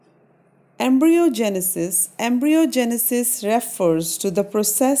Embryogenesis refers to the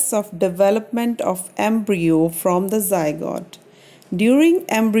process of development of embryo from the zygote. During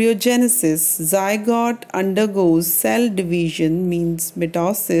embryogenesis, zygote undergoes cell division means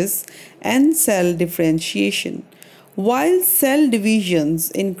mitosis and cell differentiation. While cell divisions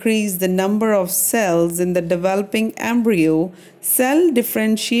increase the number of cells in the developing embryo, cell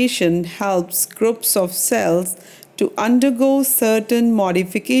differentiation helps groups of cells to undergo certain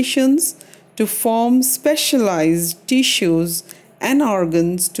modifications to form specialized tissues and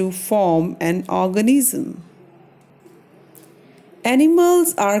organs to form an organism.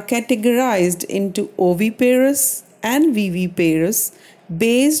 Animals are categorized into oviparous and viviparous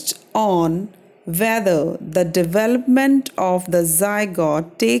based on whether the development of the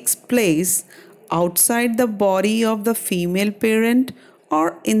zygote takes place outside the body of the female parent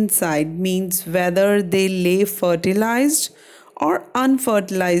or inside, means whether they lay fertilized or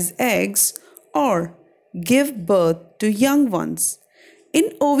unfertilized eggs or give birth to young ones.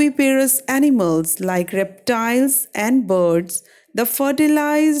 In oviparous animals like reptiles and birds, the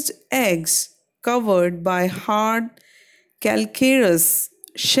fertilized eggs covered by hard calcareous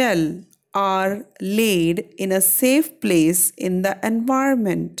shell are laid in a safe place in the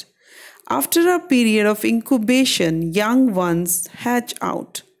environment. After a period of incubation, young ones hatch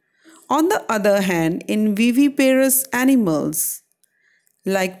out. On the other hand, in viviparous animals,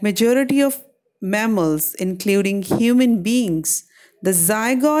 like majority of mammals including human beings, the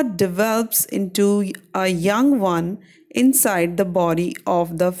zygote develops into a young one inside the body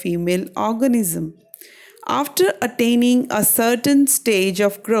of the female organism. After attaining a certain stage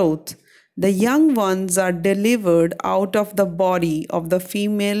of growth, the young ones are delivered out of the body of the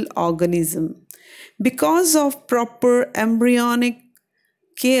female organism. Because of proper embryonic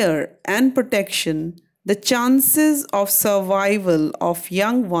care and protection, the chances of survival of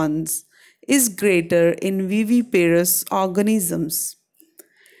young ones is greater in viviparous organisms.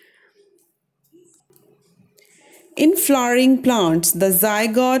 In flowering plants, the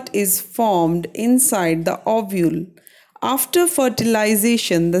zygote is formed inside the ovule. After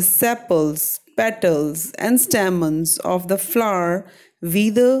fertilization, the sepals, petals, and stamens of the flower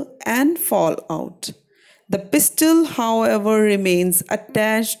wither and fall out. The pistil, however, remains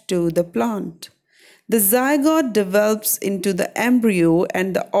attached to the plant. The zygote develops into the embryo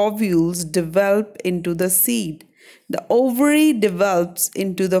and the ovules develop into the seed. The ovary develops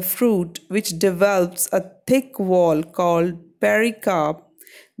into the fruit, which develops a thick wall called pericarp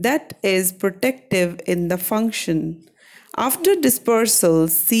that is protective in the function. After dispersal,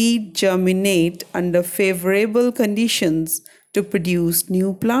 seed germinate under favorable conditions to produce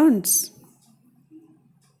new plants.